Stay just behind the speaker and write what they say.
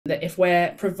that if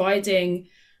we're providing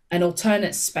an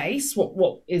alternate space,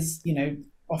 what is,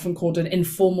 often called an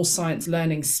informal science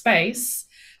learning space,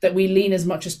 that we lean as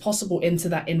much as possible into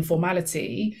that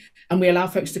informality, and we allow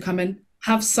folks to come and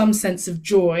have some sense of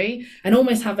joy and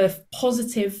almost have a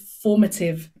positive,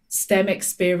 formative STEM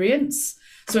experience.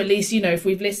 So at least, if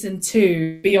we've listened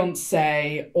to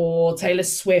Beyoncé or Taylor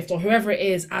Swift or whoever it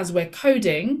is as we're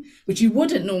coding, which you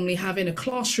wouldn't normally have in a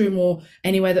classroom or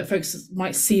anywhere that folks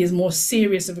might see as more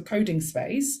serious of a coding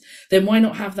space, then why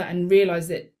not have that and realize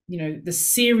that, the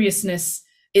seriousness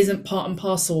isn't part and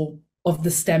parcel of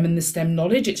the STEM and the STEM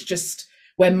knowledge. It's just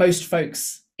where most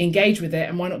folks engage with it,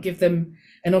 and why not give them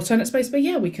an alternate space? But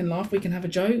yeah, we can laugh, we can have a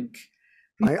joke.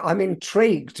 I'm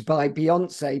intrigued by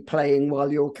Beyoncé playing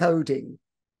while you're coding.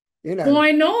 Why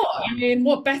not? I mean,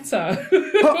 what better?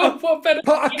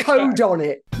 Put a code on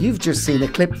it. You've just seen a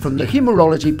clip from the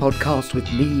Humourology Podcast with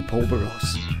me, Paul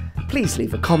Boross. Please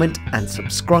leave a comment and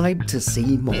subscribe to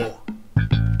see more.